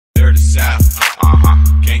South.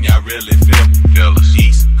 Can y'all really feel me? Feel us.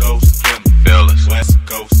 East Coast, feel me. Feel us. West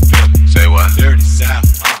Coast, feel me. Say what? Dirty South.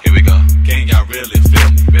 Here we go. Can y'all really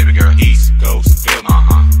feel me? Baby girl. East Coast, feel me.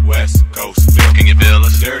 West Coast, feel me. Can you feel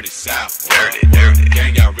us? Dirty South. Dirty, dirty.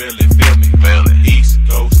 Can y'all really feel me? Feel it. East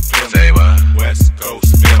Coast, feel me. Say what? West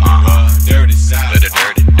Coast, feel me. Dirty South. Dirty,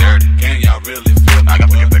 dirty, dirty. Can y'all really feel me? I got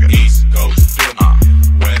to East Coast, feel me.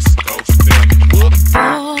 West Coast, feel me.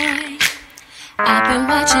 Boy, I've been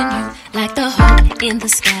watching you like the hawk in the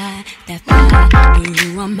sky that fly.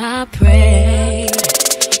 You are my prey.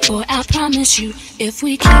 Boy, I promise you, if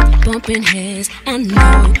we keep bumping heads, I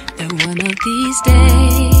know that one of these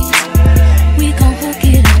days we gon' hook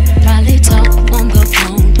it up, probably talk on the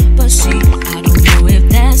phone. But see, I don't know if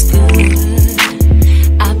that's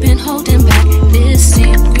good. I've been holding back this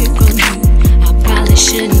secret from you. I probably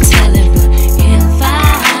shouldn't tell it, but if I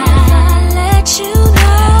let you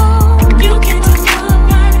know, you can't do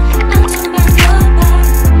nobody, I'm talking about nobody.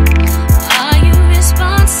 Are you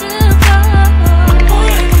responsible? Boy,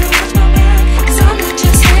 I gotta watch my back, 'cause I'm not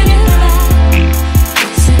just hanging by.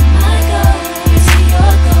 Is it my goal? Is it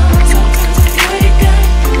your goal? Sometimes I feel you good,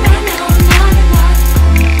 right now I'm not.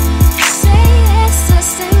 Say yes or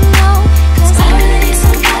say no, 'cause I really need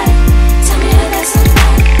somebody. Tell me if that's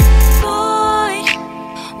somebody. Boy,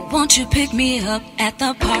 won't you pick me up at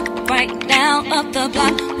the park right now, up the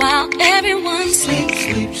block, while everyone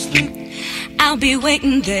sleeps? I'll be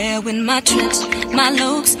waiting there with my tricks, my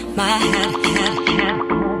looks, my hat,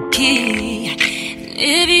 key.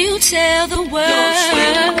 If you tell the world,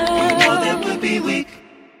 you know that would be weak.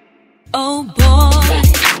 oh boy.